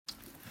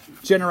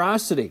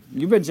generosity.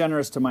 You've been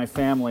generous to my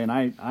family, and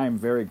I am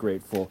very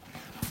grateful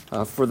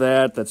for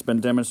that. That's been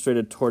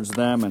demonstrated towards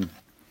them, and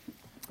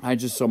I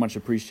just so much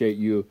appreciate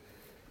you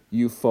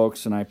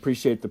folks, and I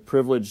appreciate the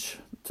privilege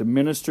to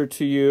minister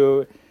to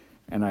you,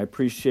 and I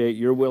appreciate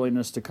your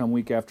willingness to come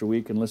week after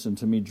week and listen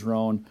to me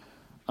drone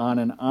on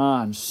and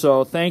on.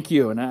 So thank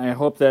you, and I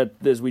hope that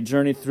as we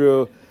journey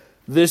through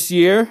this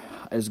year,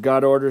 as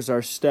God orders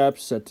our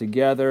steps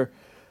together,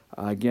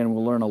 again,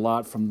 we'll learn a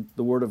lot from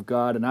the Word of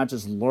God, and not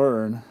just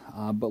learn,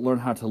 but learn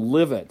how to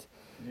live it.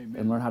 Amen.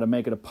 And learn how to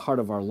make it a part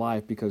of our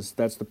life, because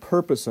that's the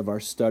purpose of our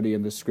study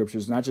in the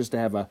Scriptures, not just to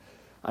have a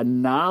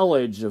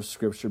knowledge of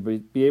Scripture,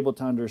 but be able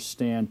to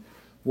understand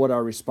what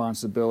our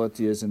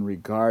responsibility is in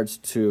regards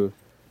to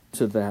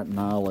that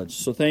knowledge.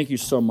 So thank you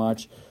so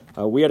much.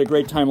 We had a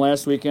great time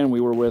last weekend.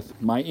 We were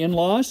with my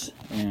in-laws,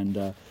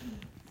 and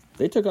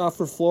they took off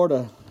for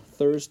Florida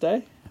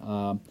Thursday.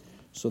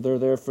 So they're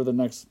there for the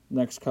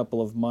next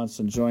couple of months,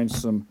 enjoying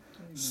some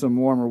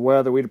warmer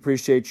weather. We'd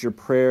appreciate your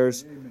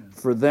prayers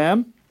for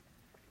them,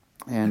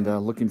 and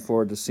looking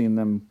forward to seeing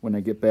them when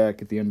they get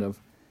back at the end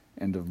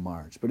of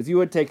March. But if you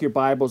would take your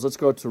Bibles, let's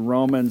go to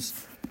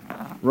Romans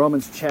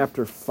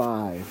chapter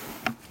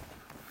 5.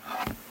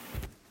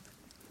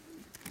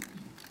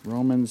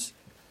 Romans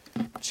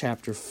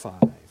chapter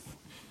 5.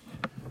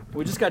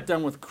 We just got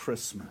done with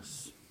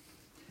Christmas.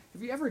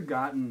 Have you ever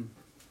gotten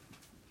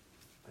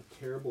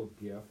terrible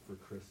gift for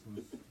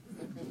Christmas?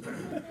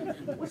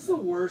 What's the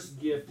worst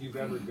gift you've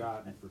ever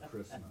gotten for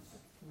Christmas?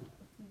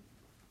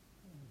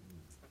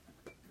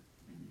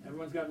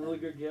 Everyone's gotten really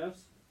good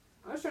gifts?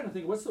 I was trying to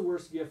think, what's the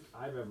worst gift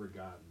I've ever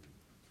gotten?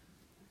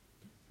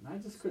 And I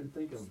just couldn't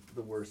think of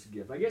the worst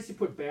gift. I guess you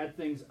put bad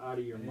things out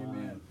of your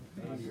mind.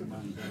 Out of your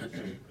mind.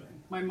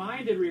 My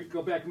mind did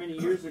go back many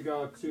years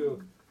ago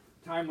to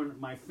a time when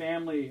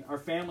our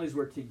families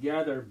were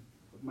together,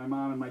 with my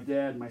mom and my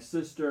dad, and my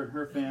sister and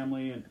her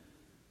family, and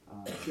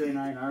Sherry and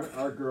I and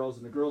our girls,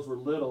 and the girls were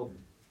little,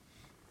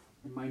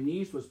 and my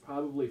niece was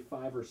probably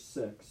 5 or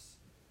 6,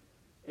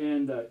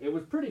 and it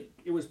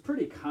was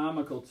pretty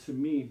comical to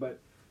me. But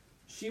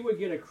she would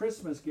get a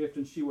Christmas gift,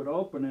 and she would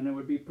open, and it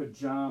would be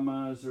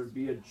pajamas or it'd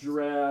be a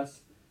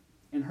dress,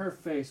 and her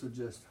face would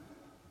just,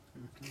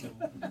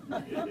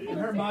 and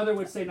her mother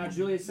would say, "Now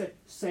Julia,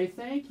 say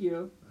thank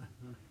you,"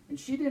 and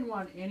she didn't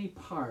want any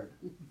part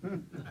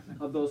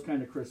of those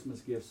kind of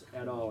Christmas gifts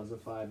at all as a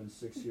 5 and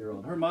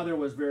 6-year-old. Her mother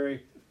was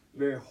very,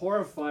 very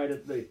horrified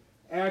at the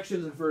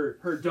actions of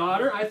her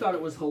daughter. I thought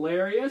it was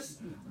hilarious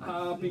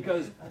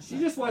because she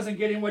just wasn't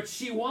getting what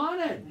she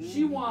wanted.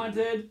 She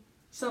wanted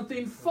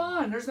something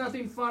fun. There's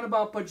nothing fun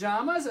about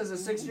pajamas. As a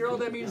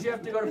 6-year-old, that means you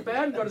have to go to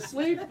bed and go to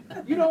sleep.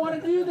 You don't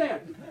want to do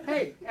that.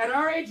 Hey, at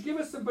our age, give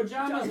us some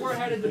pajamas, we're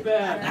headed to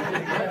bed.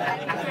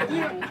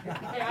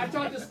 Hey, I've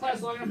taught this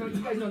class long enough,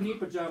 you guys don't need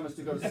pajamas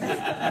to go to sleep.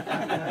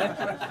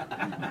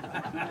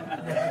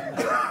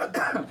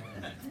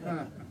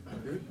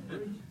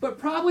 But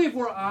probably, if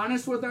we're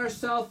honest with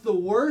ourselves, the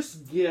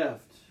worst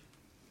gift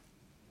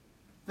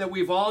that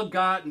we've all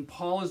gotten,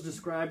 Paul is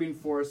describing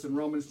for us in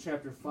Romans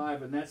chapter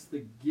 5, and that's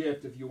the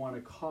gift, if you want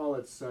to call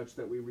it such,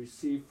 that we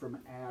received from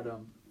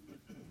Adam.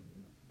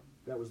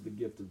 That was the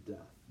gift of death.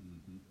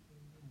 Mm-hmm.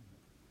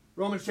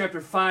 Romans chapter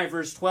 5,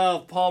 verse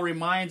 12, Paul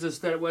reminds us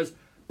that it was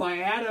by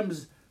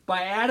Adam's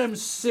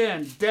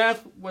sin,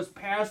 death was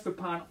passed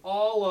upon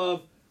all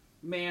of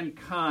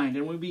mankind.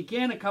 And we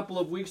began a couple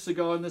of weeks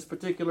ago in this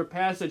particular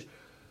passage.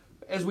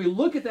 As we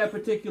look at that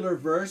particular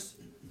verse,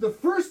 the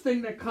first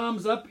thing that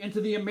comes up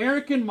into the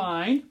American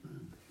mind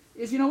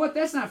is, you know what,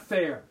 that's not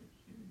fair.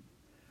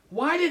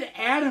 Why did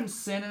Adam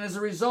sin? And as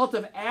a result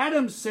of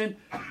Adam's sin,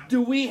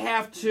 do we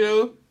have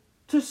to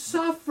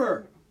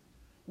suffer?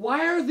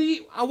 Why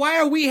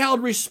are we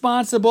held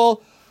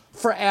responsible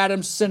for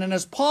Adam's sin? And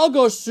as Paul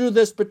goes through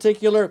this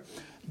particular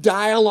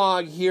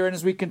dialogue here, and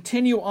as we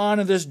continue on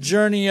in this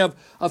journey of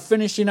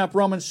finishing up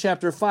Romans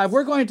chapter 5,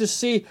 we're going to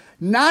see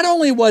not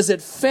only was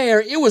it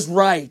fair, it was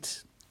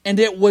right, and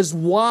it was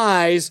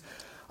wise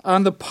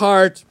on the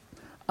part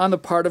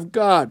of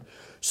God.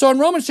 So in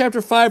Romans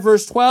chapter 5,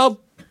 verse 12,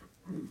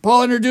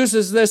 Paul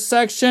introduces this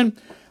section.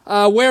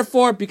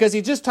 Wherefore, because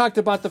he just talked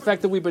about the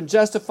fact that we've been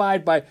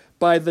justified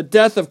by the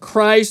death of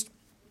Christ,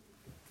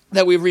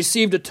 that we've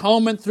received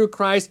atonement through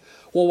Christ.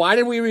 Well, why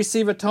did we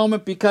receive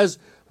atonement? Because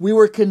we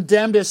were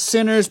condemned as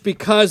sinners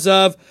because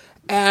of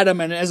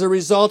Adam. And as a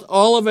result,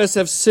 all of us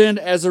have sinned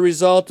as a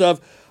result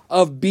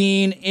of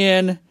being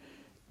in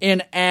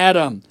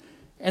Adam.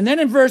 And then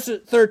in verse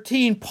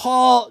 13,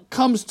 Paul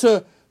comes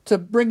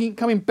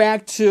coming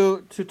back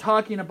to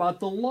talking about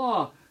the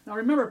law. Now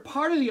remember,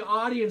 part of the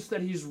audience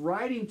that he's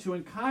writing to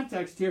in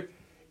context here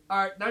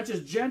are not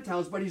just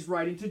Gentiles, but he's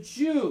writing to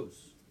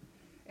Jews.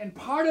 And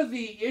part of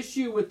the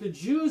issue with the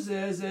Jews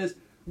is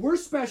we're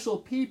special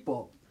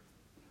people.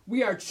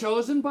 We are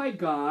chosen by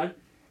God,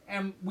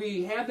 and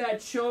we have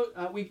that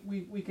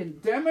we can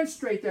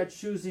demonstrate that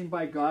choosing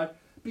by God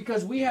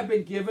because we have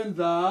been given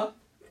the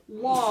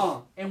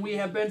law, and we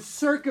have been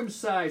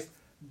circumcised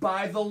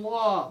by the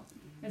law.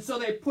 And so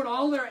they put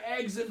all their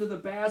eggs into the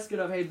basket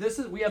of, hey,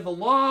 we have the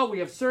law, we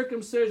have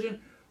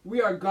circumcision,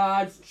 we are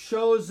God's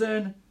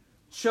chosen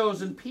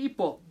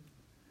people.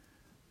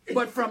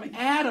 But from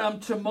Adam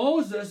to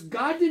Moses,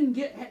 God didn't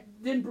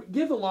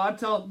give the law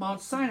until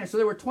Mount Sinai. So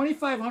there were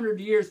 2,500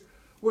 years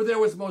where there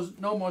was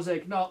no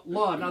Mosaic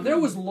law. Now, there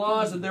was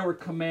laws and there were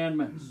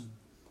commandments.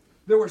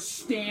 There were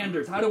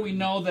standards. How do we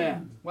know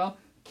that? Well,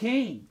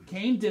 Cain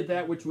did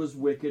that which was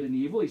wicked and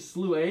evil. He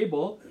slew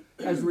Abel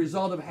as a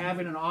result of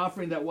having an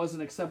offering that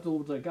wasn't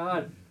acceptable to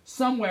God.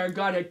 Somewhere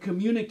God had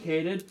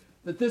communicated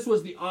that this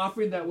was the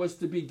offering that was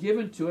to be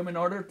given to him in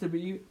order to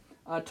be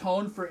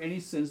atoned for any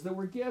sins that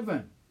were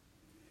given.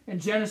 In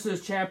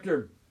Genesis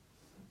chapter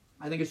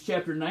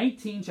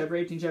 19,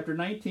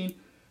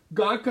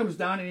 God comes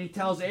down and he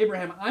tells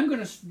Abraham, I'm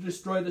going to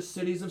destroy the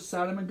cities of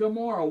Sodom and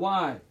Gomorrah.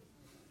 Why?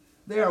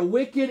 They are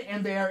wicked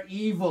and they are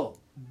evil.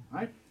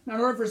 Right? Now,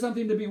 in order for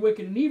something to be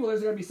wicked and evil,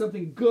 there's got to be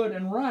something good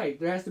and right.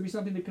 There has to be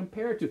something to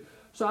compare to.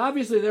 So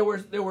obviously there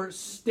were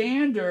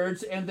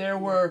standards and there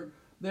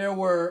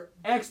were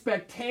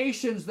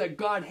expectations that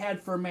God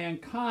had for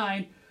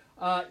mankind,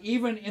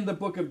 even in the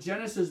book of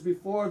Genesis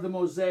before the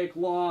Mosaic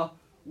law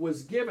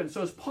was given.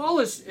 So as Paul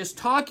is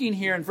talking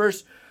here in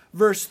verse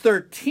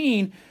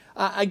 13,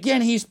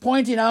 again he's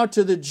pointing out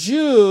to the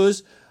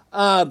Jews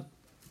that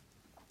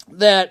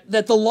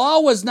the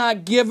law was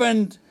not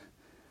given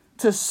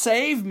to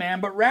save man,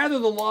 but rather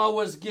the law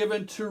was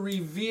given to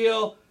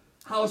reveal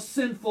how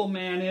sinful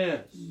man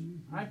is.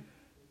 Right?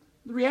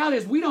 The reality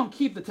is we don't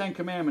keep the Ten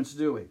Commandments,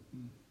 do we?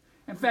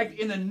 In fact,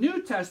 in the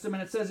New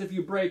Testament it says if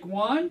you break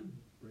one,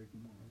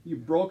 you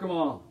broke them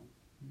all.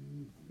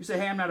 You say,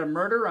 hey, I'm not a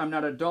murderer, I'm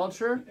not an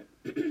adulterer,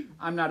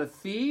 I'm not a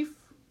thief,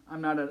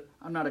 I'm not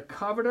a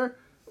coveter.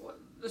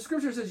 The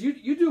Scripture says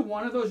you do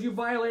one of those, you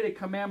violate a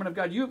commandment of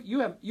God.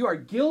 You are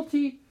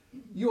guilty.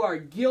 You are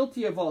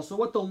guilty of all. So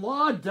what the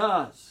law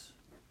does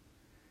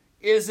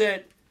is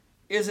it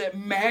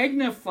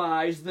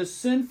magnifies the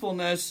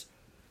sinfulness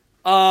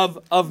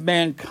of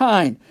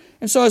mankind.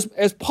 And so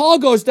as Paul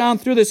goes down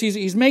through this,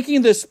 he's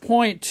making this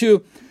point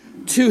to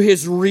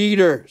his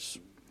readers,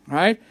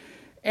 right?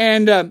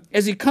 And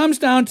as he comes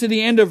down to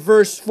the end of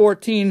verse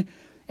 14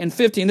 and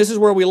 15, this is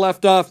where we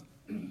left off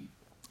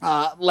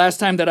last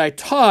time that I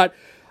taught.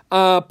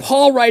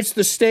 Paul writes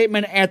the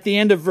statement at the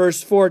end of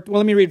verse 4. Well,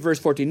 let me read verse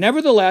 14.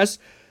 Nevertheless,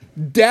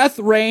 death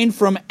reigned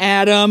from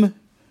Adam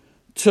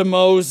to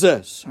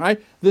Moses. All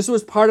right? This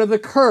was part of the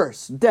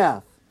curse,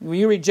 death. When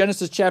you read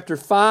Genesis chapter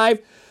 5,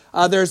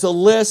 there's a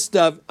list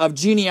of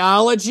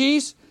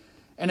genealogies,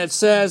 and it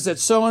says that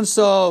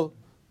so-and-so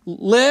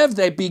lived,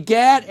 they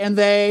begat, and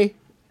they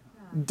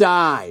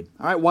died.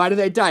 All right? Why did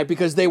they die?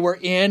 Because they were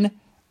in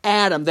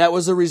Adam. That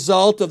was a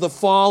result of the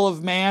fall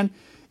of man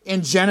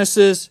in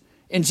Genesis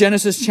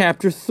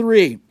chapter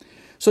 3.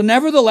 So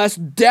nevertheless,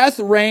 death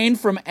reigned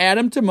from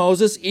Adam to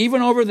Moses,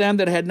 even over them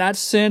that had not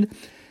sinned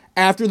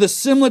after the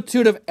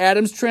similitude of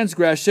Adam's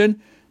transgression.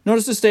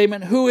 Notice the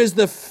statement, who is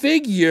the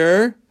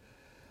figure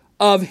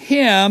of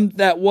him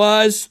that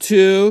was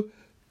to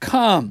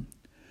come.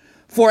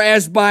 For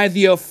as by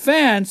the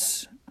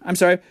offense,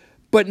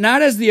 but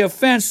not as the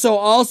offense, so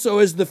also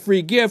is the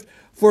free gift.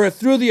 For if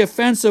through the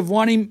offense of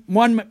one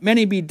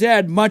many be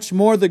dead, much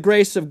more the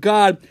grace of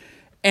God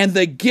and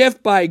the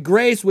gift by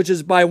grace, which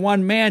is by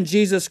one man,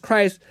 Jesus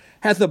Christ,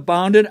 hath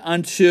abounded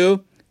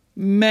unto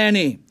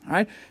many. All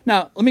right.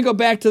 Now, let me go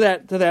back to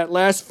that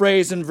last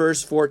phrase in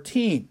verse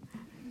 14.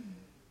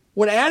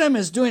 What Adam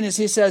is doing is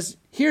he says,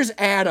 here's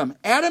Adam.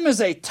 Adam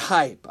is a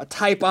type, a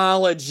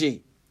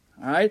typology.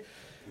 All right.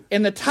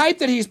 And the type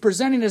that he's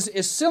presenting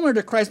is similar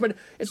to Christ, but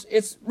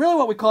it's really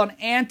what we call an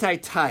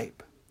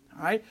antitype.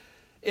 All right.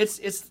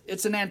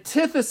 It's an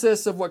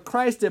antithesis of what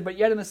Christ did, but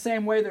yet in the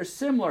same way they're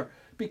similar.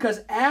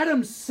 Because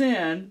Adam's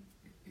sin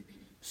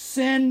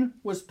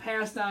was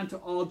passed on to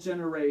all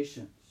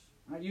generations.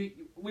 Right?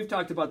 We've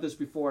talked about this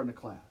before in the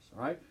class.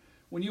 All right?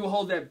 When you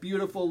hold that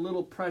beautiful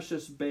little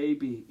precious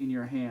baby in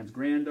your hands,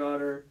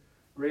 granddaughter,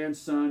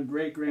 grandson,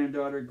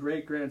 great-granddaughter,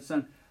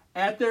 great-grandson,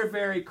 at their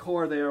very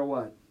core they are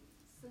what?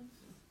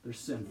 They're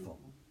sinful.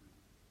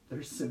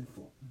 They're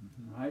sinful.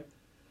 Right?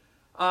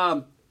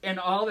 And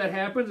all that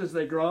happens is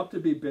they grow up to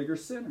be bigger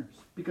sinners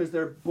because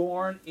they're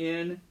born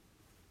in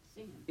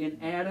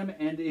Adam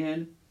and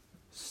in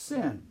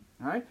sin.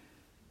 All right?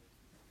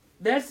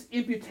 That's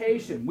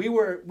imputation. We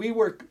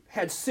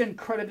had sin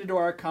credited to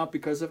our account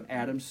because of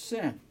Adam's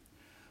sin.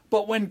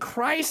 But when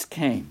Christ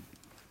came,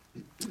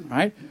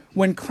 right?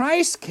 When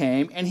Christ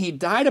came and he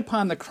died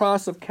upon the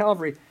cross of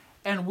Calvary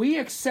and we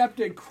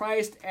accepted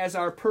Christ as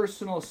our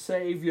personal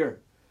Savior,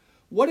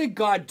 what did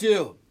God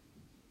do?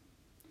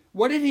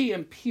 What did he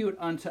impute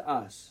unto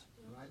us?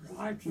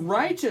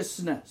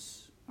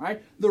 Righteousness.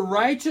 Right? The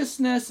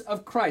righteousness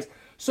of Christ.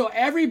 So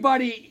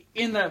everybody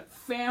in the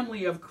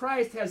family of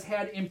Christ has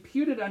had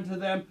imputed unto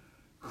them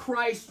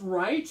Christ's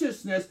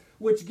righteousness,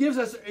 which gives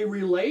us a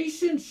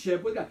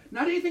relationship with God.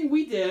 Not anything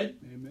we did.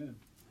 Amen.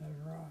 That's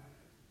right.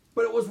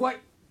 But it was what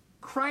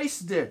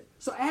Christ did.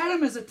 So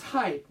Adam is a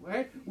type,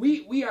 right?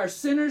 We are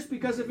sinners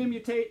because of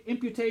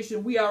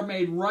imputation. We are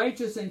made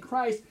righteous in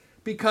Christ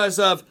because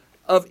of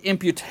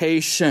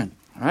imputation.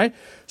 All right?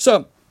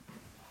 So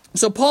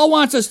Paul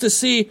wants us to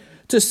see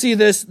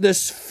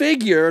this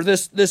figure,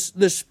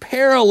 this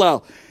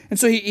parallel. And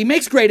so he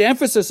makes great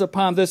emphasis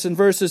upon this in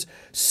verses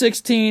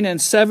 16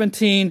 and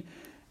 17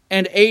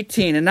 and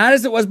 18. And not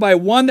as it was by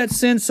one that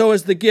sinned, so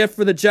is the gift,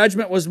 for the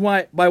judgment was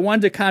by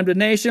one to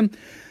condemnation.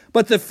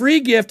 But the free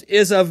gift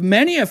is of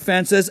many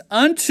offenses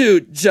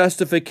unto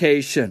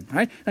justification.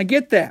 Right? Now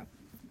get that.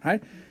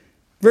 Right?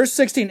 Verse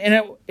 16,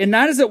 and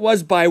not as it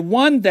was by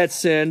one that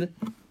sinned,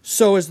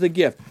 so is the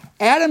gift.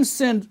 Adam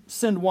sinned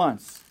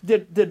once.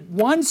 Did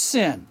one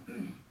sin?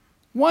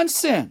 One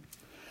sin.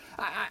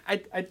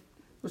 I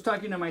was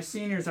talking to my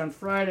seniors on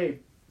Friday,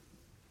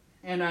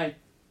 and I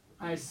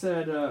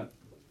said,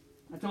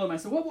 I told them, I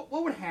said, what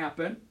would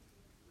happen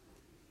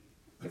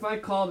if I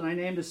called and I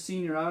named a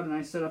senior out, and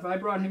I said, if I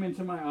brought him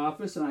into my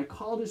office and I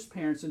called his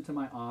parents into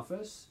my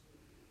office,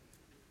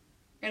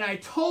 and I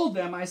told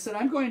them, I said,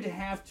 I'm going to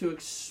have to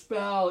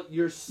expel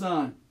your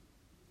son.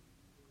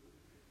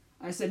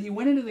 I said, he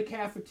went into the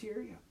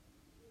cafeteria,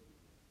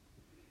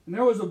 and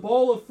there was a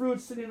bowl of fruit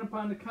sitting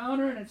upon the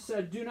counter, and it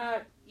said, do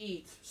not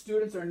eat.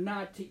 Students are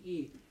not to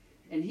eat.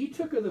 And he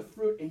took of the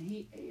fruit and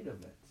he ate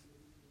of it.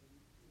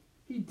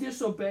 He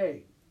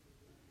disobeyed.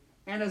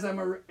 And as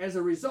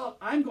a result,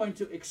 I'm going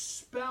to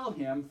expel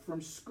him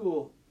from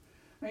school.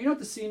 Now, you know what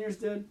the seniors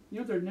did? You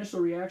know what their initial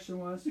reaction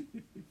was?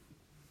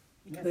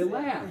 They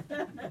laughed.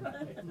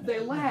 They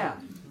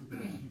laughed.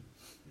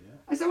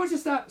 I said, I want you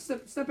to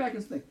step back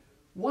and think.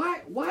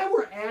 Why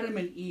were Adam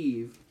and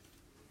Eve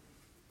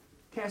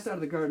cast out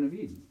of the Garden of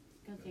Eden?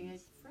 Because they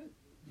ate fruit.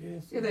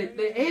 Yes. Yeah,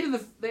 they ate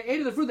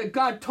of the fruit that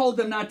God told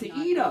them not to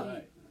eat of.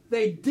 Right.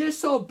 They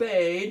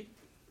disobeyed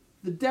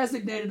the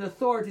designated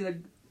authority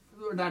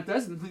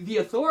the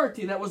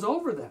authority that was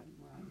over them.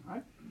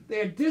 Right? They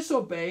had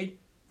disobeyed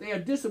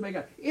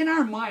God. In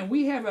our mind,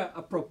 we have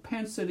a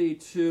propensity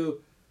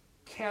to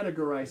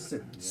categorize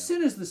sin. Yeah.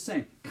 Sin is the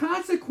same.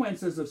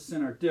 Consequences of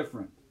sin are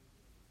different.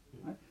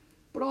 Right?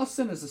 But all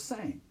sin is the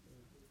same.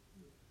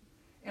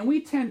 And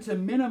we tend to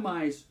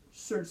minimize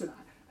certain sin.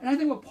 And I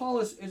think what Paul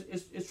is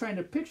trying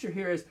to picture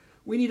here is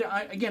we need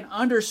to, again,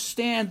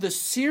 understand the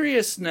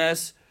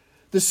seriousness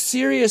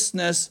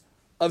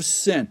of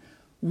sin.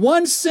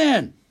 One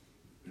sin.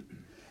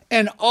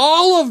 And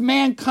all of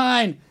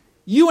mankind,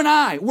 you and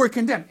I, were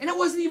condemned. And it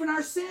wasn't even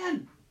our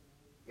sin.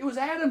 It was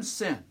Adam's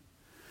sin.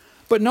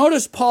 But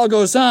notice Paul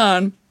goes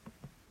on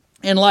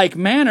in like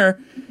manner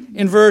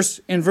in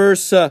verse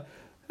 16,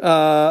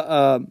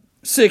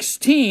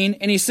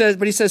 and he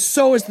says,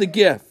 so is the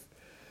gift.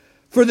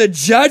 For the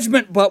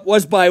judgment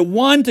was by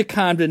one to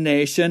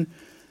condemnation,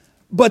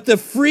 but the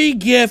free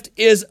gift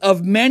is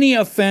of many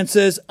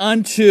offenses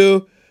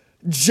unto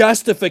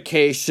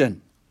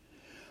justification.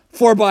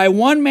 For by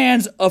one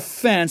man's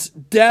offense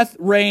death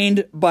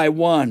reigned by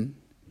one.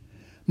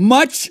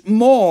 Much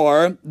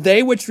more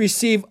they which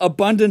receive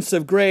abundance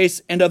of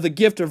grace and of the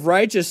gift of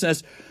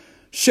righteousness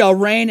shall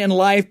reign in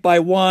life by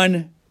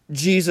one,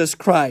 Jesus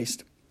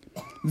Christ.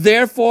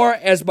 Therefore,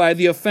 as by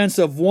the offense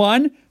of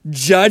one,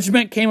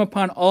 judgment came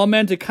upon all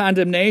men to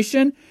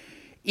condemnation,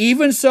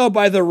 even so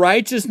by the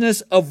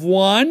righteousness of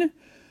one,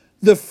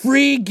 the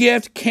free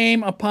gift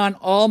came upon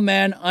all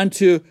men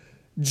unto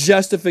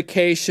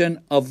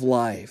justification of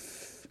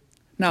life.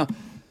 Now,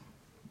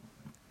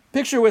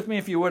 picture with me,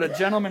 if you would, a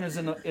gentleman is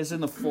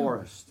in the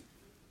forest,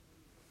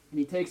 and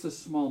he takes a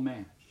small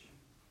match,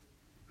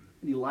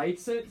 and he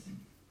lights it,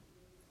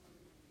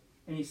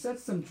 and he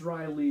sets some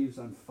dry leaves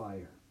on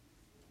fire.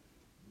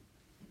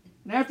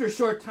 And after a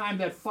short time,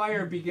 that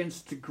fire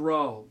begins to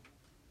grow.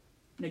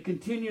 And it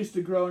continues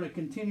to grow, and it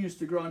continues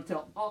to grow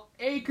until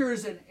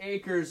acres and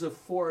acres of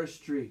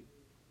forestry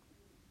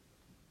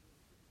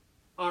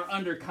are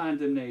under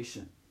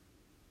condemnation.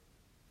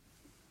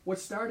 What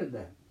started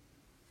that?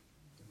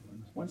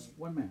 One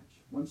match.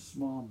 One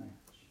small match.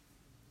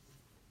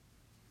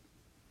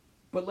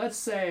 But let's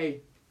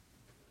say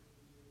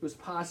it was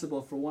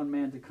possible for one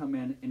man to come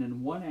in and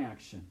in one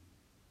action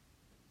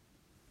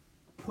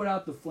put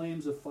out the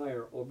flames of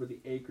fire over the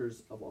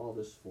acres of all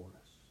this forest.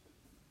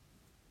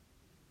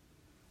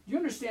 Do you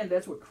understand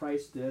that's what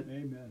Christ did?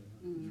 Amen.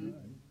 Mm-hmm. Right.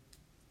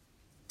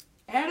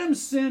 Adam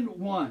sinned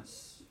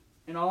once,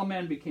 and all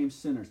men became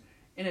sinners.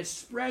 And it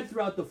spread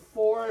throughout the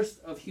forest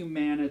of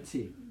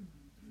humanity.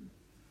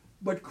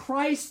 But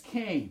Christ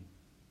came,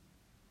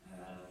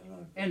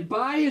 and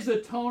by his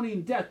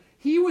atoning death,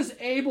 he was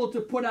able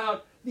to put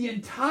out the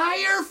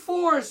entire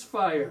forest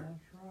fire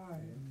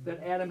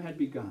that Adam had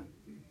begun.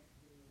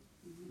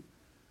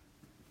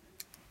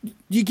 Do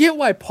you get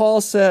why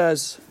Paul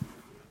says,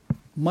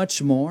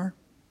 much more?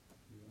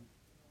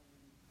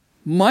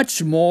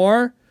 Much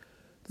more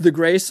the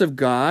grace of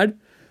God,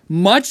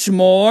 much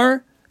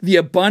more the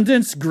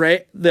abundance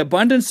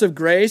of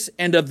grace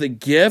and of the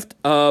gift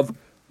of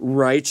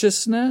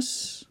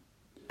righteousness.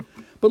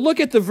 But look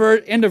at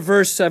the end of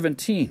verse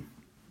 17.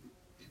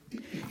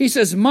 He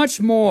says, much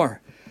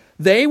more,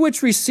 They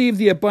which receive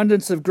the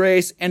abundance of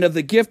grace and of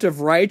the gift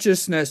of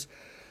righteousness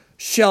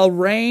shall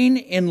reign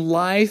in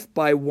life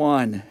by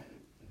one,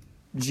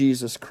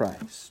 Jesus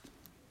Christ.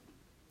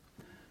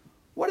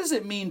 What does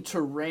it mean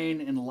to reign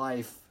in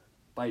life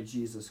by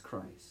Jesus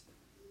Christ?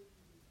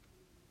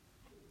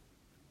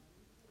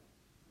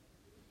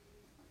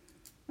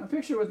 Now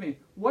picture with me,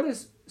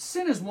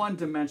 sin is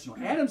one-dimensional.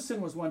 Adam's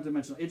sin was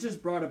one-dimensional. It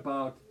just brought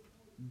about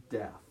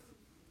death.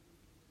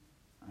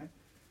 Right?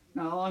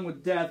 Now along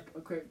with death,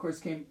 of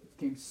course, came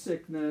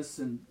sickness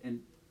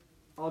and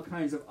all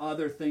kinds of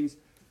other things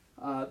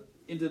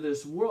into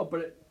this world,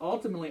 but it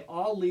ultimately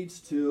all leads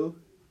to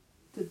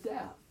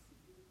death.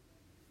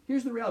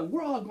 Here's the reality.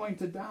 We're all going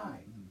to die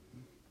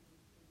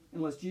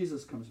unless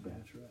Jesus comes back.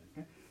 That's right.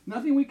 Okay?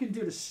 Nothing we can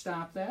do to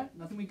stop that.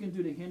 Nothing we can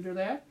do to hinder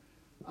that.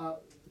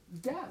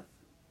 Death.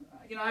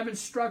 I've been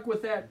struck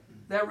with that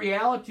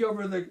reality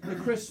over the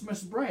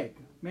Christmas break.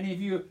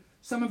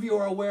 Some of you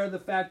are aware of the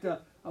fact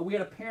we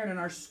had a parent in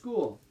our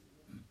school.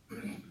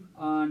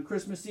 On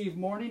Christmas Eve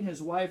morning,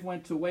 his wife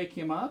went to wake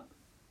him up,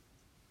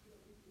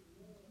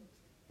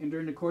 and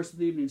during the course of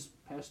the evening,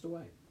 passed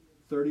away.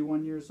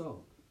 31 years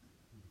old.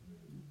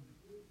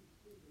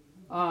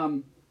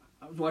 I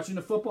was watching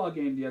a football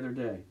game the other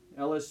day,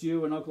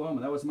 LSU and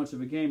Oklahoma. That wasn't much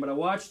of a game, but I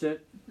watched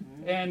it,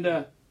 and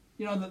the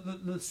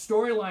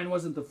storyline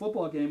wasn't the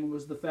football game. It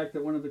was the fact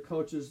that one of the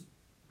coaches,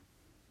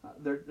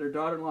 their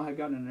daughter-in-law had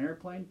gotten in an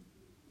airplane,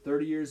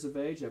 30 years of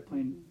age. That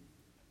plane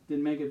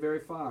didn't make it very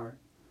far,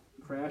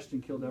 crashed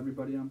and killed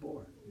everybody on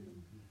board.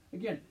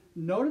 Again,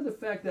 note the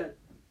fact that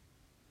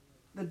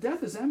the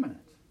death is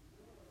imminent,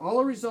 all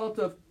a result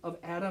of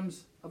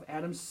Adam's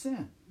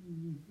sin.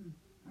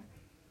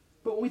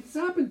 But when we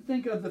stop and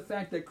think of the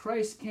fact that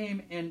Christ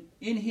came and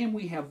in him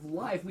we have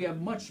life, we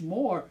have much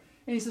more,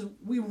 and he says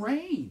we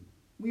reign.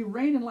 We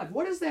reign in life.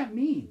 What does that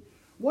mean?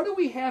 What do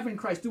we have in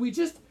Christ? Do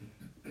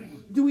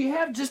we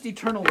have just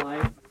eternal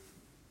life?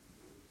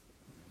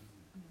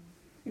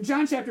 In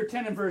John chapter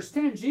 10 and verse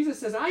 10, Jesus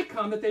says, I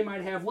come that they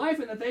might have life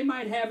and that they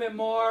might have it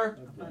more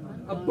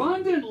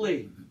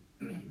abundantly.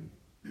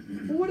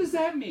 Well, what does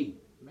that mean?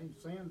 It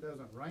means sin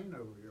doesn't reign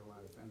over your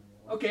life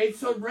anymore. Okay,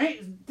 so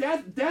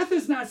death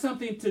is not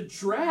something to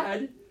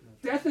dread.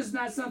 Death is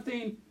not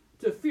something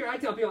to fear. I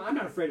tell people, I'm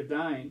not afraid of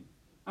dying.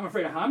 I'm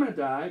afraid of how I'm going to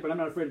die, but I'm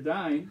not afraid of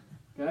dying.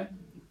 Okay?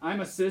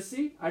 I'm a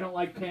sissy. I don't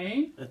like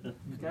pain.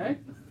 Okay?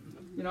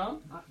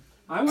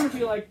 I want to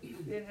be like,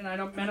 and I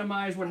don't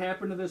minimize what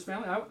happened to this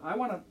family. I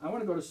want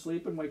to go to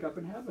sleep and wake up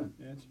in heaven.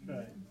 That's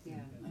right. Yeah.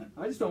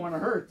 I just don't want to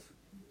hurt.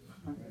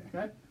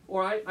 Okay?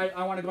 Or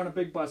I want to go on a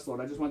big bus load.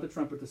 I just want the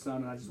trumpet to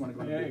sound, and I just want to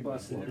go on a big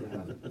bus load to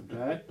heaven.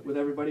 Okay? With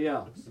everybody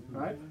else.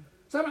 Right?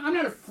 So I'm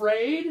not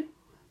afraid.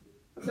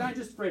 I'm not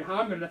just afraid how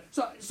I'm going to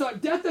die. So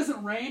death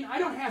doesn't reign. I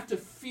don't have to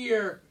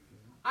fear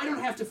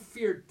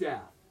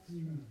death.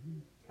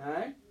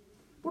 Okay?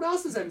 What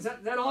else does that mean? Is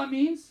that all it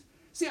means?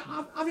 See,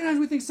 oftentimes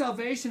we think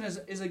salvation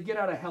is a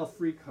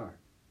get-out-of-hell-free card.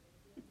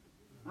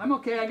 I'm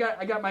okay,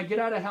 I got my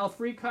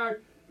get-out-of-hell-free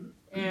card,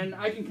 and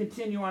I can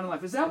continue on in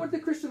life. Is that what the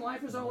Christian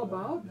life is all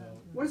about?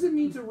 What does it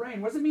mean to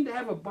reign? What does it mean to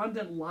have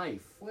abundant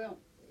life? Well,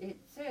 it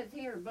says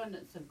here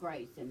abundance of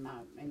grace in my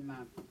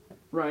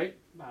Right.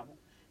 Bible.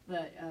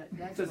 But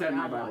that's It says that in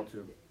my Bible,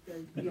 too.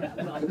 Yeah,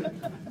 well,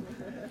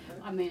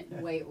 I meant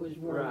the way it was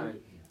worded.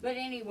 Right. But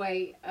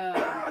anyway,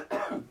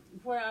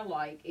 what I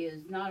like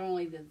is not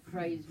only the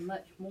phrase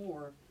much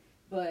more,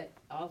 but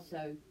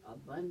also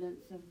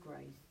abundance of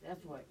grace.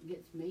 That's what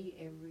gets me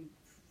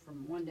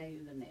from one day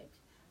to the next.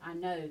 I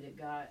know that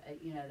God,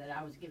 that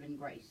I was given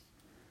grace.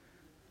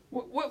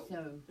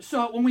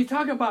 So when we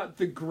talk about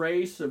the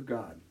grace of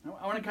God,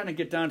 I want to kind of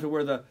get down to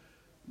where the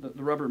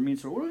rubber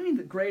meets. What do we mean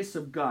the grace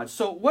of God?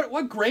 So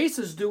what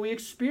graces do we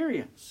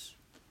experience?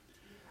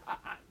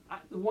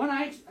 The one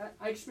I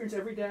experience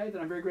every day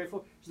that I'm very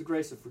grateful is the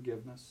grace of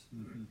forgiveness.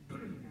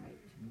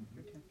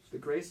 It's the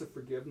grace of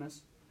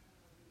forgiveness.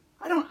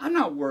 I'm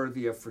not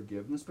worthy of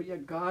forgiveness, but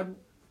yet God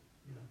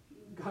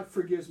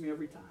forgives me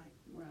every time.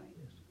 Right.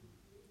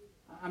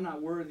 I'm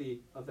not worthy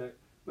of that,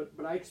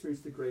 but I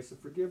experience the grace of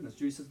forgiveness.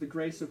 Jesus says the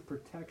grace of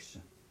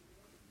protection.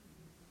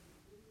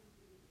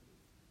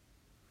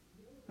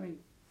 I mean,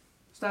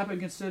 stop and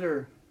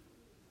consider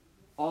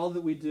all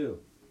that we do.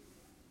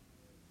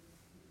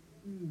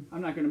 I'm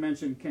not going to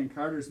mention Ken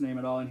Carter's name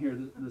at all in here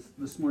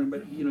this morning,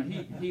 but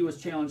he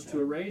was challenged to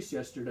a race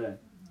yesterday,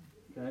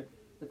 okay,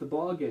 at the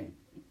ball game.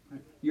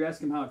 Right? You ask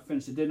him how it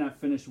finished. It did not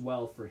finish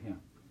well for him.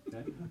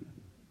 Okay?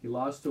 He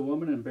lost to a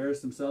woman and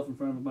embarrassed himself in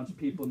front of a bunch of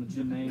people in the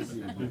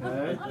gymnasium.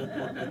 Okay?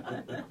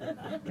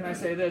 Can I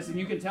say this? And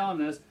you can tell him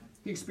this.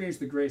 He experienced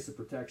the grace of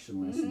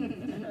protection last night.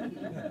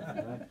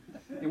 Okay?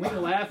 And we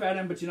can laugh at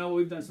him, but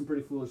we've done some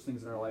pretty foolish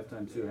things in our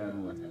lifetime too,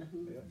 haven't we?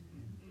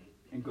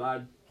 And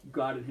God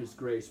in His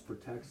grace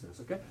protects us.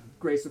 Okay?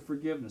 Grace of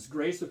forgiveness.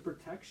 Grace of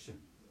protection.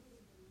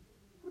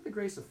 What about the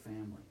grace of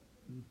family?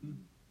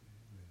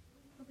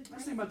 I was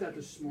thinking about that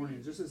this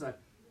morning, just as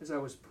I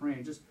was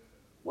praying. Just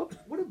what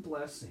a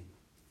blessing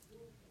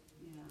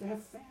to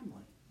have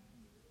family.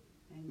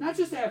 Amen. Not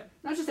just have,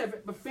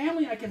 but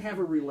family I can have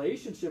a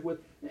relationship with.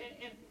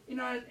 And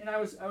I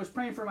was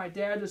praying for my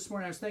dad this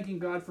morning. I was thanking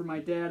God for my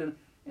dad, and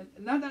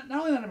not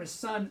only that I'm his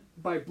son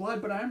by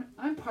blood, but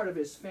I'm part of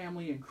his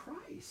family in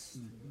Christ.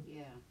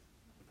 Yeah.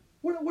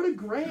 What a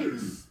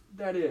grace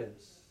that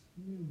is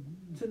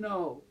to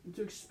know and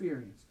to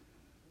experience.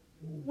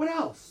 What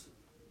else?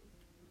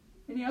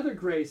 Any other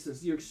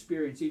graces you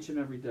experience each and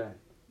every day?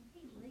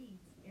 He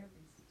leads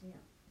every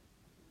step.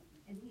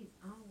 And he's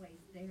always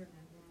there no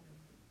matter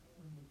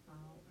when we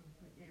fall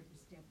or whatever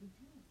step we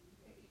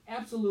take.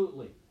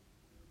 Absolutely.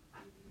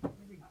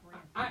 Every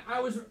breath.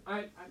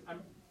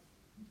 I'm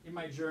in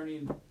my journey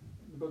in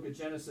the book of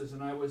Genesis,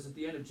 and I was at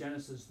the end of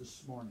Genesis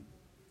this morning.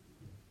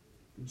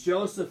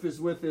 Joseph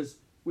is with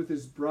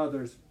his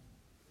brothers,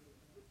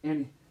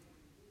 and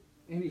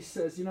he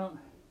says,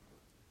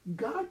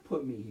 God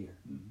put me here.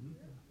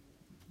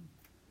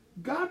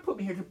 God put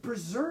me here to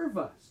preserve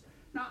us.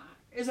 Now,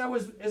 as I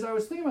was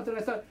thinking about that,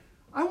 I thought,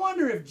 I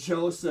wonder if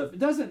Joseph, it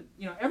doesn't,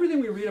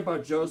 everything we read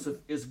about Joseph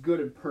is good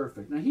and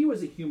perfect. Now, he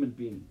was a human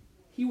being.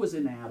 He was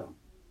in Adam.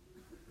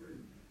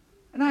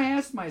 And I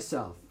asked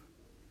myself,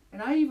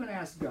 and I even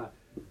asked God,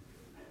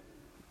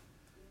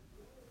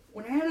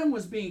 when Adam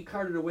was being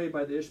carted away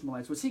by the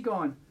Ishmaelites, was he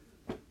going,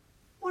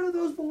 what have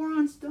those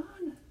morons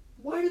done?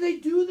 Why do they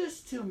do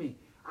this to me?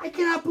 I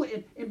cannot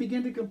believe, and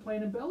begin to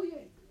complain and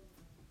bellyache.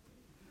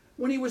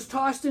 When he was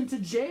tossed into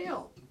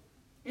jail,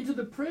 into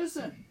the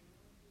prison,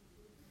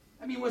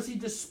 was he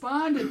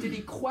despondent? Did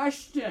he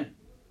question?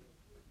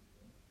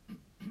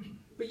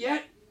 But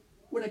yet,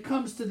 when it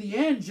comes to the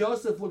end,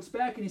 Joseph looks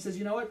back and he says,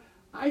 you know what?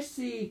 I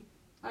see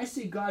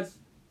God's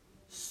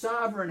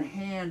sovereign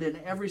hand in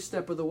every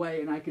step of the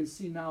way, and I can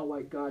see now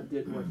why God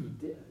did what he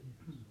did.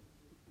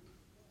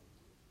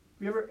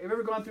 Have you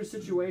ever gone through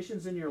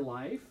situations in your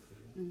life?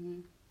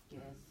 Mm-hmm.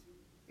 Yes.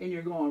 And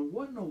you're going,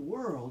 what in the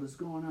world is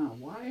going on?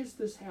 Why is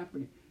this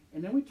happening?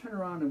 And then we turn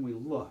around and we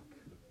look.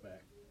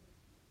 Back.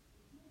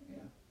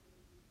 Yeah.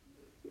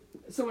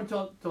 Someone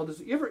told us,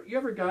 you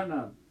ever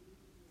gotten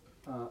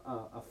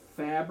a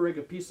fabric,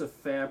 a piece of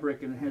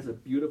fabric, and it has a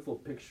beautiful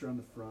picture on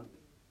the front?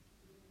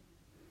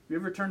 Have you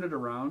ever turned it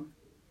around?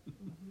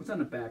 What's on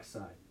the back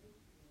side?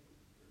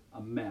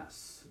 A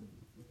mess.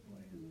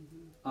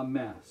 A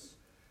mess.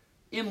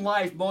 In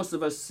life, most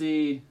of us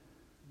see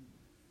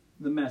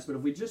the mess, but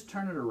if we just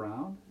turn it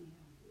around,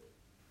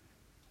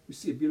 we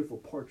see a beautiful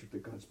portrait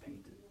that God's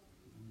painted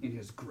in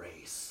His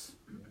grace.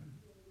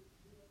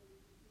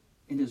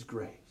 In His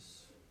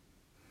grace.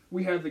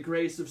 We have the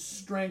grace of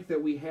strength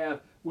that we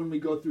have when we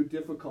go through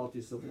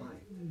difficulties of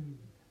life.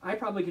 I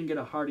probably can get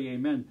a hearty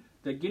amen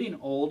that getting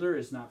older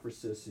is not for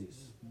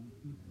sissies.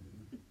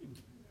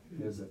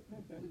 Is it?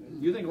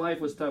 You think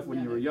life was tough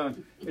when you were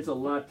young. It's a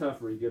lot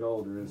tougher when you get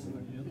older, isn't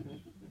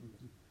it?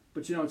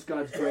 But it's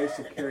God's grace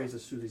that carries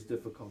us through these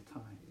difficult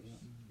times.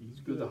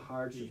 Through the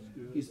hardships.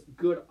 He's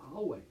good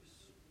always.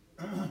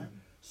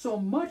 So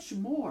much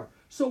more.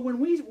 So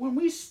when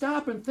we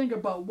stop and think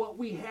about what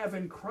we have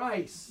in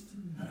Christ,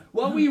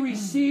 what we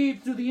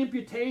received through the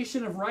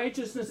imputation of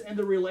righteousness and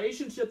the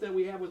relationship that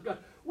we have with God,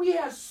 we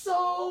have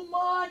so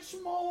much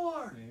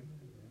more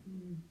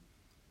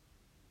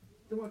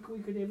than what we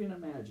could even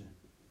imagine.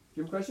 Do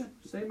you have a question?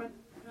 Statement?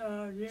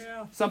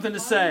 Yeah. Something to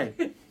say.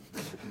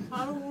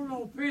 I don't want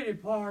no pity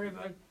party,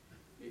 but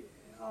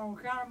on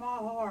account of my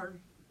heart,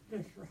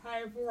 just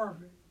half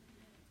working,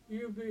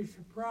 you'd be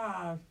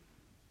surprised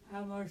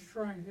how much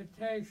strength it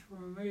takes for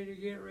me to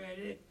get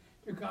ready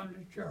to come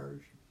to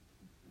church.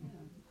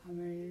 I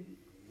mean,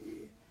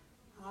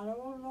 I don't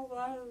want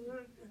nobody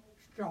to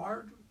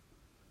start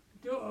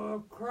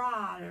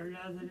crying or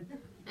nothing.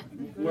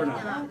 We're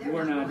not,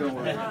 don't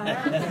worry. I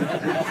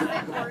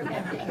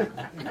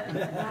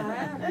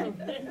have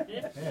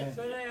to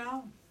sit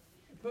down,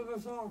 put my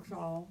socks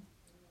on,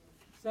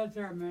 sit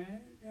there a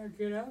minute, then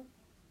get up,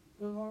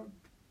 put my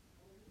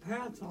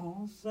pants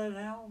on, sit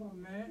down for a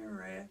minute and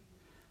rest.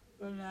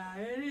 But now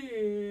it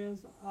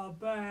is a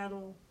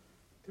battle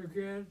to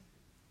get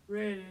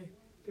ready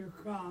to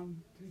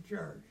come to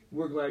church.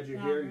 We're glad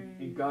you're here.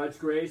 In God's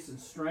grace and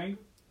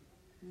strength,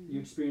 you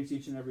experience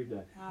each and every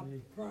day. I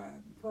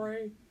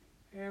pray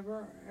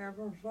every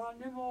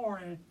Sunday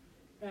morning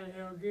that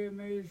He'll give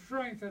me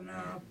strength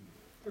enough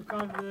to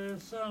come to the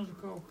Sunday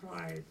school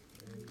class.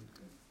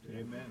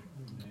 Amen.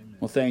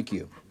 Well, thank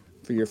you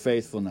for your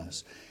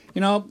faithfulness.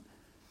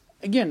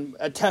 Again,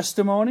 a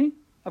testimony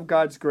of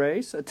God's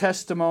grace, a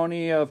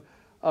testimony of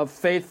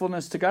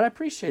faithfulness to God. I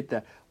appreciate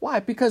that. Why?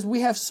 Because we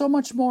have so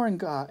much more in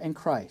God, in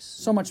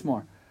Christ. So much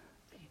more.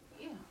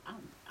 Yeah,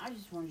 I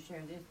just want to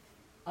share this.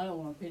 I don't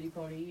want a pity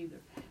party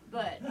either.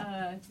 But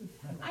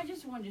I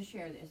just wanted to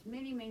share this.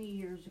 Many, many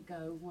years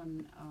ago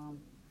when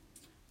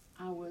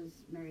I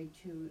was married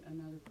to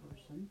another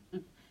person,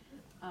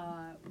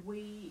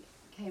 we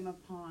came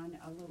upon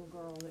a little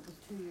girl that was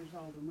 2 years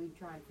old, and we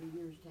tried for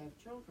years to have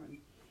children.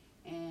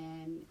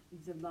 And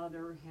the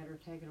mother had her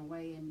taken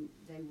away, and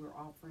they were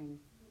offering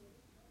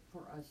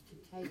for us to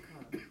take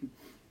her.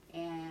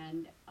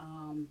 And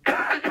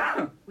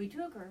we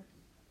took her.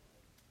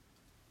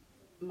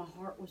 my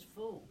heart was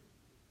full.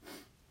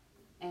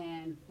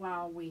 And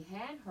while we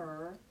had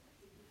her,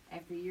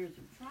 after years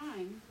of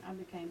trying, I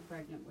became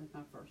pregnant with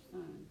my first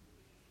son.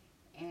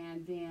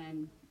 And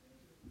then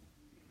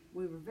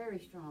we were very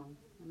strong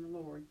in the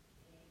Lord,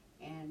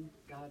 and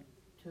God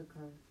took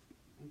her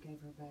and gave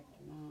her back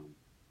to Mom.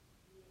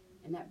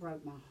 And that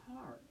broke my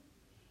heart.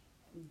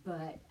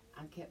 But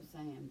I kept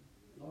saying,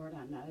 Lord,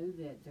 I know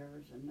that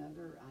there's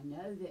another, I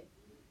know that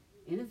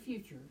in the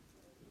future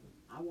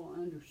I will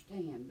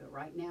understand, but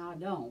right now I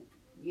don't,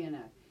 you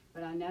know.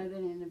 But I know that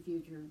in the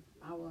future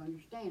I will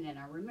understand, and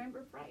I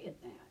remember praying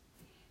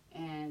that.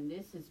 And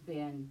this has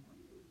been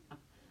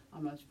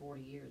almost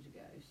 40 years ago.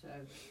 So,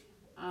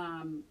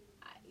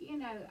 you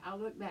know, I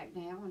look back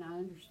now and I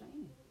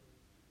understand.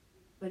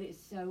 But it's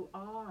so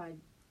odd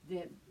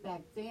that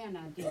back then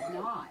I did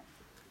not.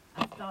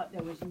 I thought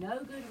there was no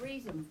good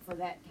reason for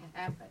that to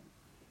happen.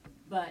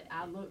 But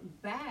I look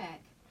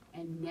back,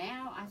 and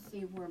now I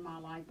see where my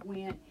life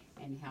went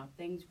and how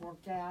things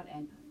worked out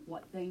and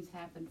what things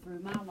happened through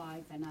my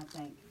life, and I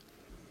think,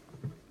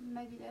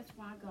 maybe that's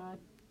why God,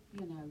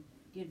 you know,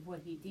 did what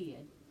he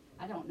did.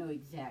 I don't know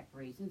exact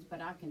reasons,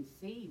 but I can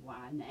see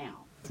why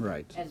now.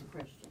 Right. As a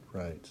Christian.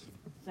 Right.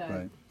 So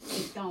Right.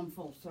 it's gone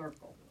full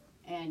circle.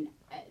 And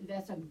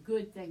that's a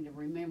good thing to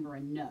remember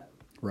and know.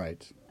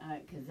 Right.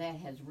 Because that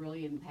has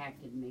really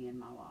impacted me in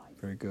my life.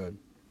 Very good.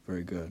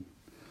 Very good.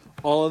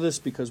 All of this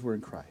because we're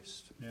in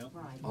Christ. Yeah.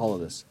 Right. All of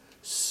this.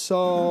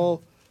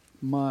 So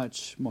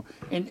much more.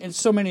 And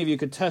so many of you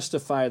could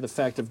testify the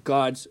fact of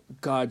God's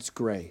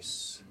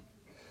grace.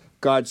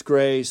 God's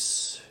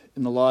grace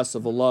in the loss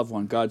of a loved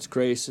one. God's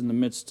grace in the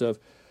midst of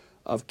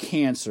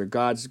cancer.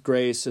 God's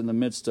grace in the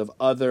midst of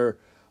other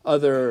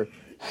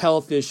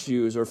health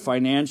issues or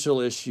financial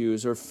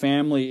issues or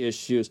family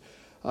issues.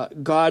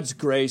 God's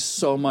grace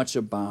so much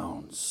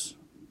abounds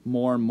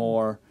more and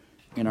more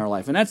in our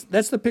life. And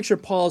that's the picture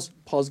Paul's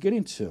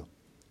getting to.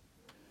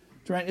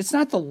 Right? It's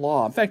not the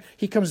law. In fact,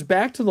 he comes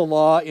back to the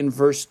law in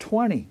verse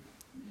 20.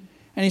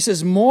 And he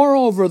says,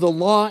 moreover, the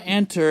law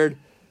entered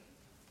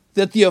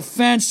that the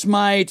offense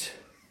might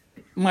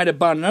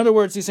abound. In other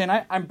words, he's saying,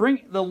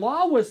 the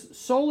law was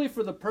solely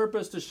for the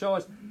purpose to show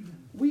us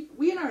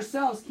we in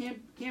ourselves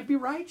can't be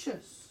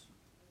righteous.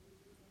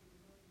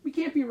 We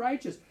can't be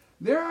righteous.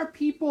 There are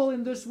people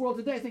in this world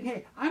today think,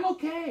 hey, I'm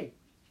okay.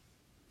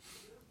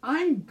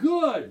 I'm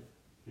good.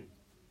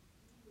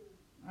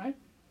 Right?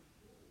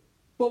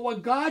 But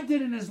what God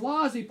did in his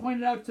laws, he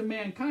pointed out to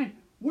mankind,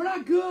 we're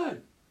not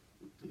good.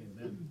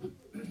 Amen.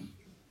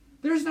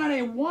 There's not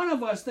a one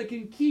of us that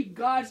can keep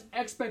God's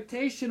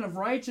expectation of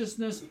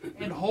righteousness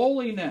and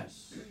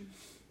holiness.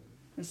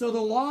 And so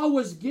the law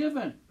was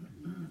given.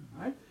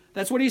 Right?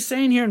 That's what he's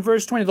saying here in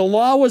verse 20. The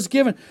law was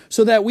given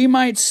so that we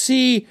might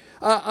see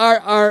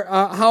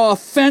how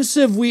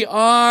offensive we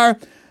are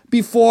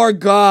before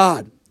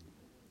God.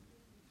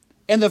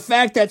 And the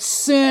fact that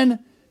sin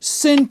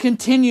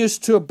continues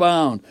to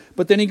abound.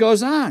 But then he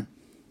goes on.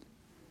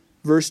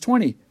 Verse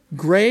 20.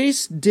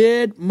 Grace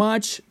did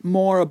much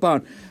more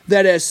abound,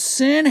 that as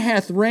sin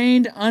hath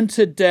reigned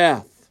unto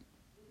death.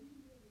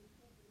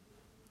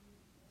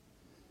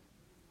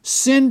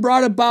 Sin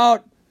brought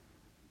about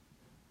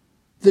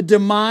the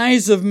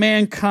demise of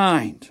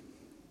mankind.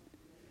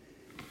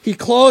 He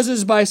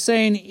closes by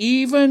saying,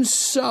 even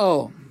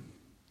so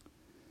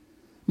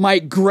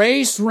might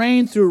grace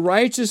reign through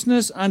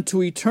righteousness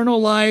unto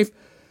eternal life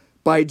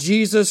by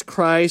Jesus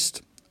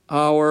Christ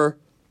our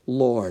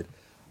Lord.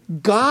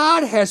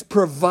 God has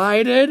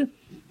provided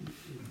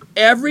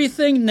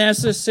everything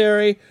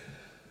necessary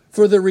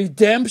for the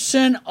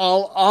redemption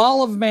of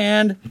all of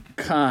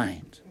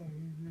mankind.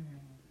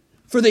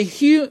 For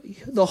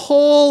the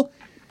whole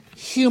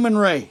human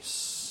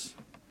race.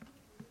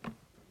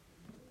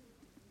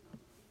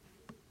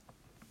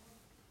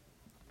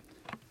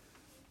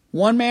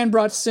 One man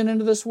brought sin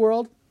into this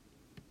world,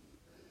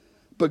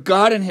 but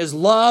God in his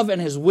love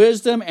and his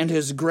wisdom and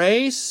his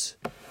grace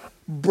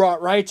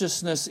brought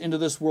righteousness into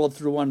this world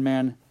through one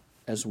man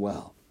as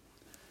well.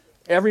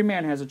 Every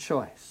man has a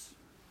choice.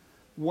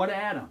 What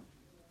Adam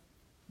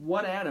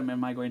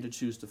am I going to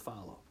choose to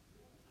follow?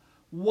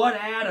 What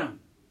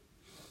Adam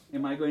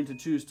am I going to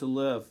choose to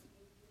live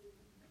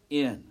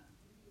in?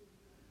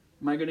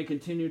 Am I going to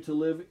continue to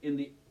live in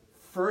the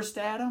first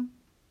Adam,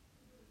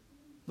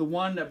 the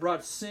one that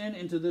brought sin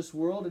into this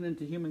world and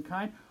into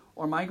humankind?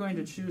 Or am I going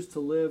to choose to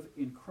live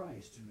in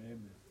Christ,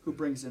 who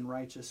brings in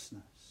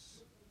righteousness?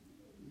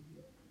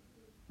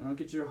 And I'll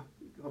get your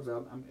hopes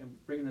up. I'm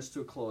bringing this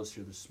to a close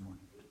here this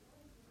morning.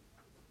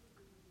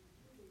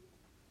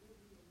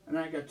 And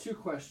I got two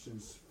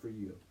questions for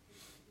you.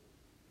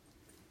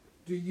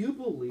 Do you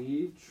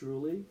believe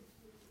truly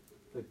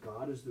that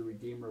God is the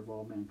Redeemer of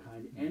all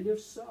mankind? And if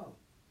so,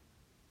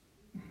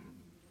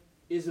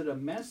 is it a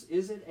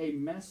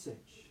message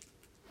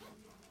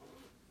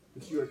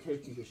that you are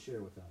taking to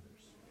share with others?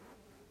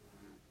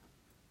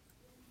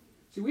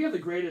 See, we have the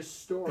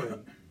greatest story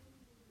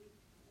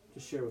to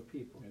share with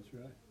people. That's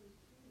right.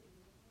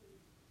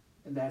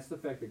 And that's the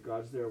fact that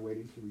God's there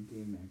waiting to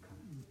redeem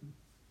mankind.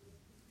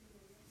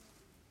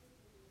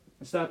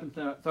 I stopped and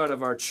thought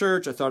of our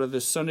church. I thought of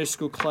this Sunday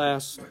school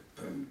class.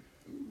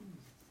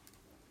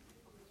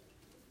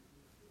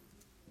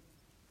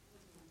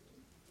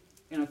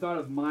 And I thought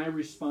of my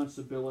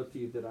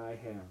responsibility that I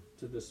have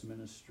to this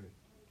ministry.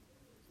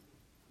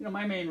 You know,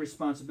 my main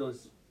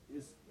responsibility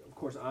is, of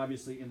course,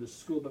 obviously in the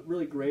school, but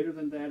really greater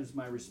than that is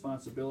my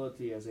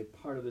responsibility as a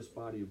part of this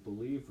body of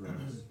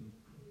believers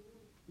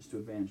is to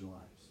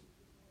evangelize.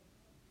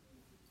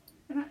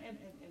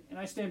 And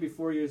I stand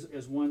before you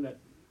as one that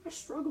I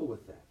struggle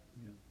with that.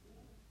 Yeah.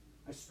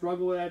 I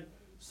struggle with that.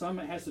 Some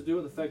it has to do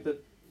with the fact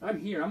that I'm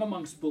here. I'm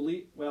amongst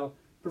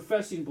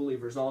professing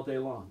believers all day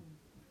long.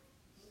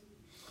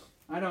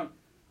 I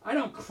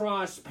don't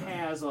cross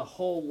paths a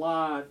whole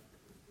lot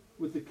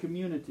with the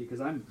community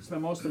because I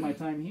spend most of my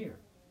time here.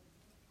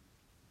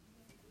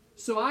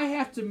 So I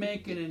have to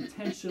make an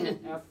intentional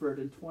effort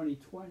in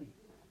 2020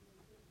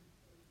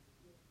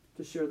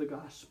 to share the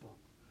gospel.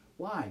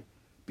 Why?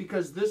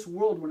 Because this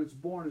world, when it's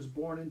born, is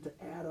born into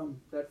Adam,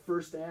 that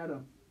first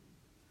Adam.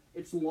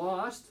 It's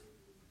lost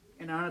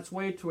and on its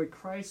way to a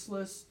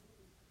Christless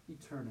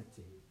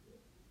eternity.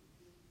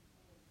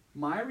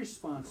 My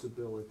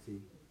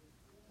responsibility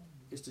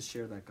is to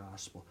share that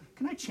gospel.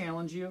 Can I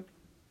challenge you?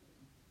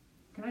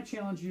 Can I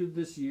challenge you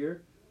this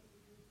year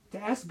to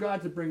ask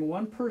God to bring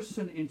one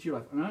person into your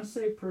life, an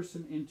unsaved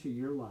person into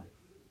your life?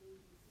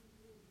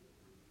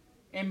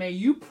 And may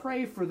you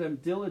pray for them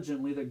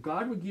diligently that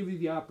God would give you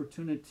the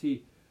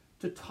opportunity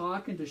to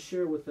talk and to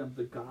share with them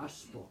the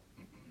gospel.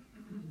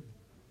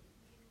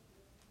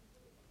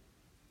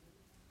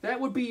 That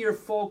would be your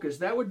focus.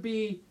 That would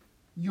be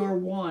your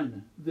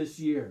one this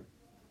year.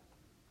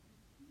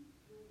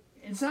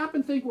 And stop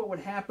and think what would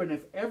happen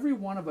if every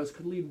one of us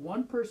could lead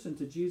one person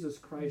to Jesus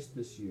Christ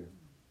this year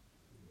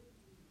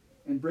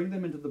and bring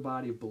them into the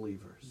body of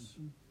believers.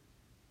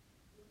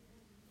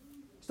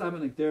 Stop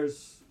and think.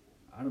 There's,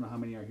 I don't know how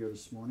many are here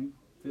this morning.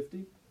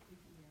 50?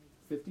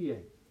 58.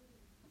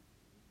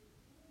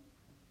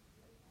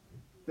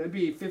 That'd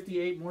be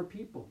 58 more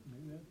people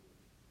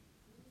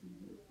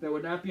that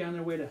would not be on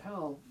their way to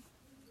hell,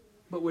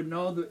 but would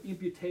know the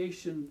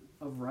imputation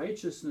of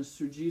righteousness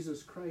through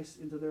Jesus Christ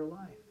into their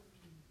life.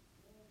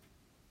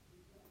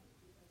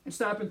 And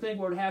stop and think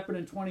what would happen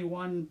in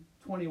 21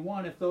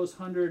 if those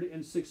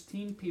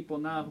 116 people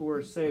now who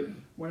are saved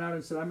went out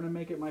and said, I'm going to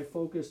make it my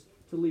focus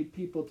to lead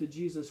people to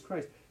Jesus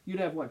Christ. You'd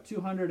have,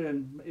 200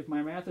 and, if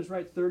my math is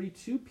right,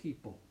 32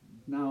 people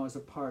now as a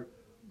part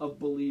of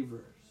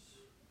believers.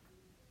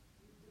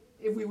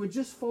 If we would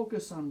just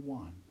focus on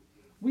one.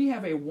 We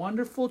have a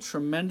wonderful,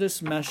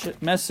 tremendous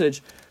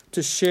message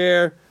to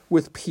share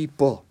with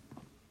people.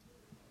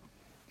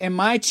 And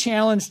my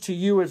challenge to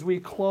you as we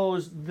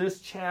close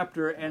this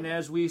chapter and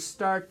as we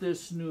start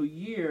this new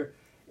year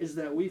is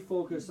that we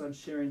focus on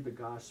sharing the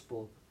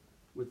gospel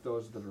with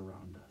those that are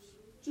around us.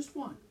 Just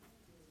one.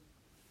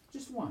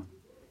 Just one.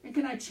 And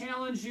can I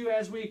challenge you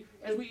as we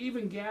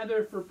even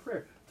gather for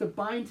prayer to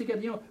bind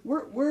together? You know,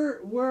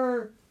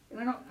 we're and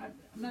I'm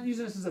not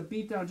using this as a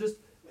beat down, just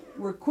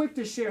we're quick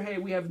to share, hey,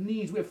 we have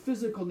needs, we have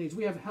physical needs,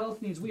 we have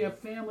health needs, we have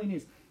family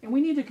needs, and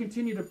we need to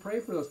continue to pray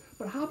for those.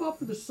 But how about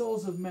for the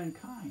souls of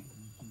mankind?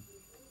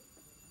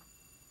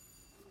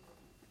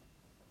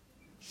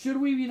 Should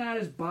we be not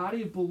as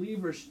body of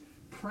believers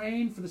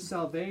praying for the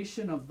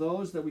salvation of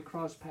those that we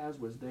cross paths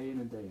with day in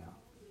and day out?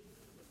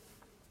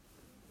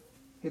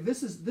 Hey,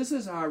 this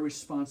is our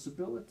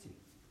responsibility.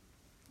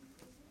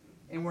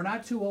 And we're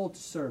not too old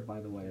to serve, by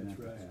the way, in that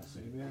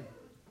capacity. Amen.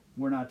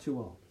 We're not too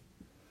old.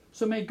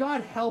 So may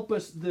God help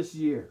us this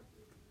year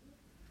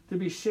to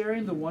be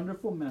sharing the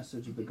wonderful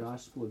message of the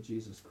gospel of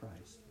Jesus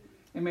Christ.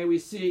 And may we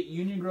see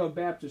Union Grove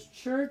Baptist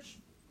Church,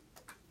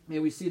 may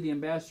we see the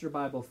Ambassador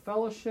Bible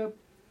Fellowship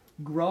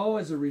grow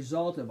as a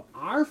result of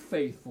our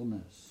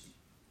faithfulness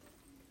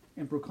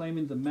in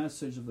proclaiming the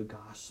message of the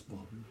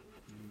gospel.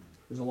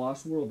 There's a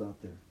lost world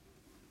out there.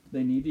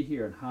 They need to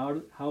hear it.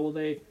 How will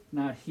they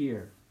not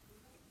hear?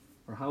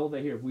 Or how will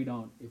they hear if we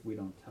don't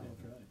tell them?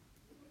 Right.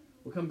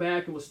 We'll come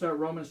back and we'll start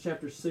Romans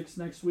chapter 6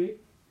 next week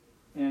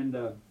and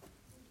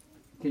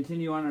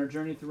continue on our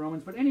journey through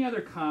Romans. But any other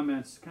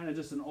comments? Kind of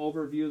just an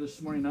overview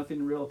this morning.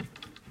 Nothing real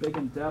big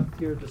in depth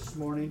here this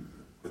morning.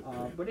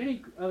 But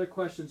any other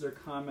questions or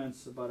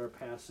comments about our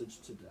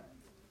passage today?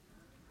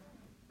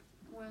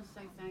 I want to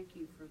say thank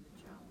you for the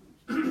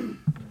challenge.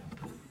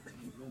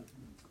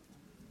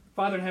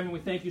 Father in heaven, we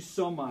thank you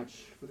so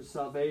much for the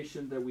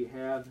salvation that we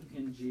have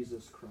in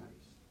Jesus Christ.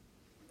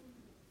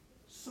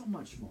 So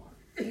much more.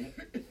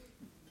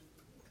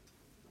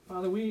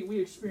 Father, we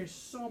experience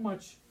so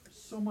much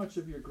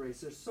of your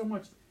grace. There's so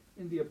much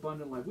in the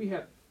abundant life. We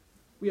have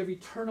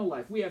eternal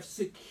life. We have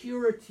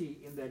security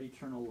in that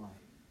eternal life.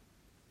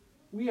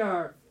 We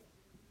are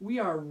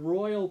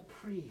royal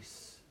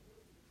priests.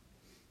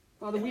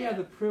 Father, we have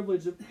the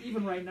privilege of,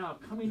 even right now,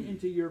 coming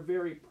into your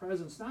very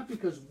presence, not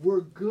because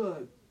we're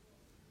good,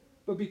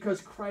 but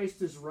because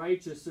Christ is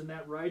righteous and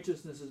that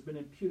righteousness has been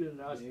imputed in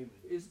us,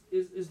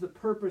 is the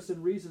purpose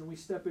and reason we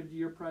step into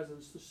your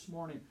presence this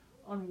morning,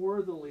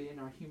 unworthily in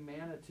our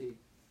humanity,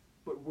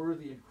 but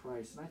worthy in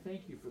Christ. And I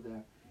thank you for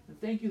that. And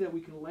thank you that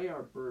we can lay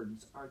our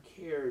burdens, our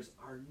cares,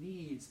 our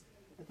needs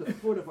at the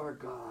foot of our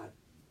God.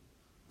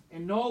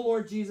 And know,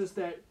 Lord Jesus,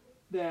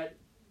 that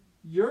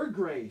your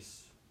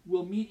grace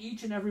will meet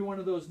each and every one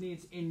of those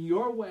needs in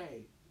your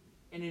way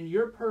and in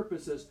your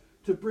purposes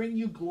to bring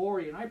you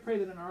glory. And I pray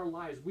that in our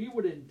lives we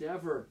would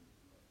endeavor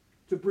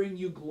to bring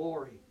you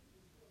glory.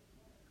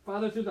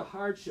 Father, through the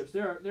hardships,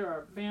 there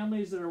are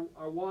families that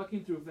are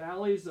walking through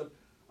valleys of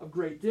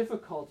great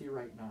difficulty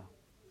right now.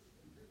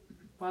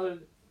 Father,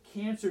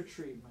 cancer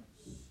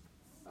treatments,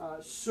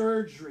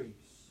 surgeries,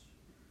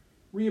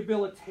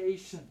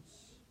 rehabilitations.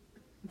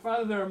 And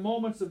Father, there are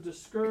moments of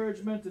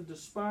discouragement and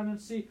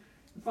despondency.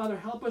 And Father,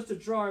 help us to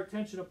draw our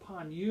attention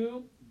upon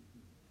you,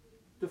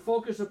 to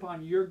focus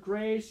upon your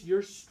grace,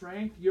 your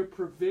strength, your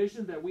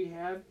provision that we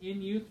have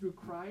in you through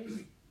Christ.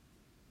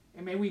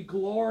 And may we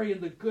glory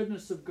in the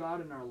goodness of God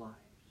in our lives.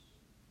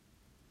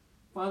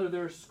 Father,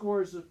 there are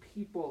scores of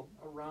people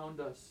around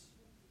us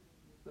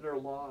that are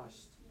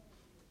lost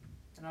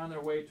and on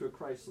their way to a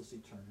Christless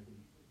eternity.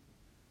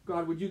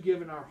 God, would you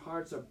give in our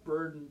hearts a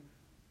burden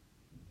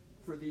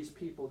for these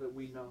people that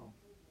we know,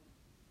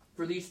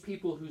 for these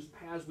people whose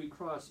paths we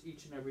cross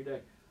each and every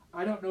day.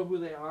 I don't know who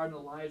they are in the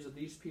lives of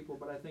these people,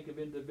 but I think of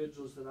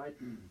individuals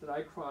that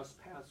I cross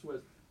paths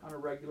with on a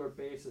regular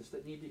basis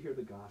that need to hear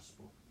the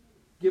gospel.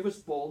 Give us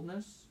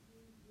boldness.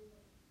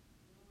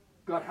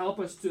 God, help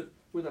us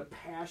with a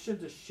passion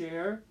to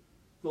share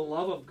the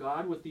love of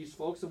God with these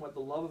folks and what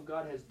the love of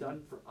God has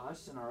done for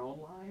us in our own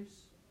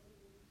lives.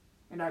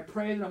 And I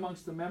pray that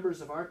amongst the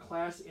members of our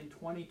class in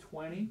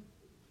 2020,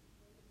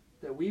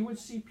 that we would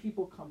see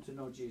people come to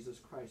know Jesus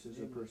Christ as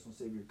their personal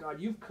Savior.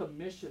 God, you've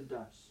commissioned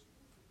us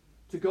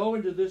to go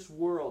into this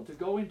world, to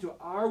go into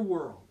our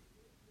world,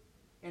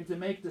 and to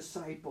make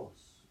disciples.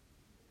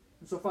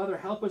 And so, Father,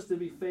 help us to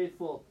be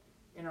faithful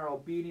in our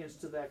obedience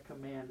to that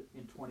command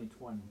in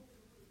 2020.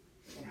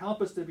 And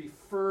help us to be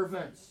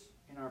fervent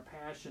in our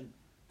passion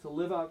to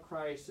live out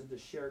Christ and to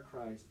share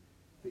Christ,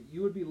 that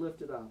you would be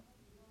lifted up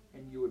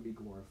and you would be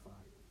glorified.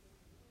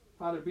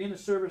 Father, be in the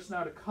service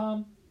now to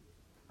come.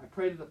 I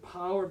pray that the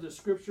power of the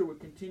Scripture would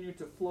continue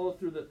to flow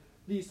through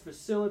these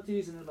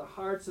facilities and into the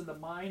hearts and the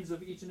minds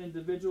of each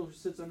individual who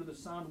sits under the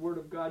sound word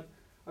of God,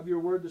 of your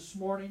word this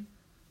morning.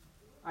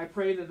 I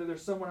pray that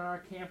there's someone on our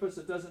campus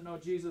that doesn't know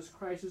Jesus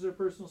Christ as their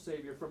personal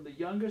Savior, from the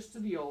youngest to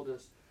the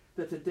oldest,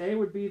 that today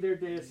would be their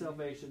day of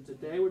salvation.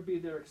 Today would be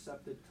their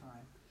accepted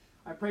time.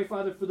 I pray,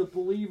 Father, for the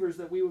believers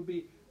that we would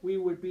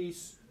be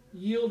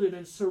yielded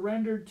and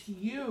surrendered to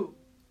you.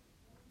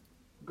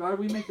 God,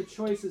 we make the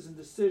choices and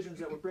decisions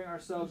that would bring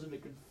ourselves into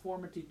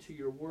conformity to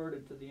your word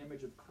and to the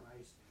image of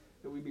Christ,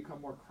 that we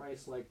become more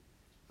Christ-like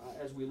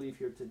as we leave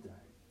here today.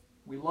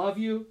 We love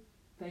you.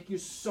 Thank you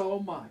so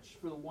much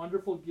for the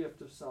wonderful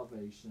gift of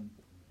salvation.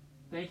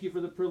 Thank you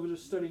for the privilege of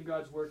studying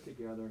God's word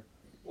together.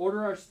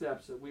 Order our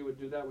steps that we would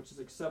do that which is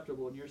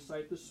acceptable in your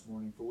sight this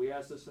morning. For we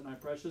ask this in thy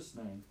precious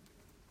name.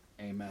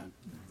 Amen.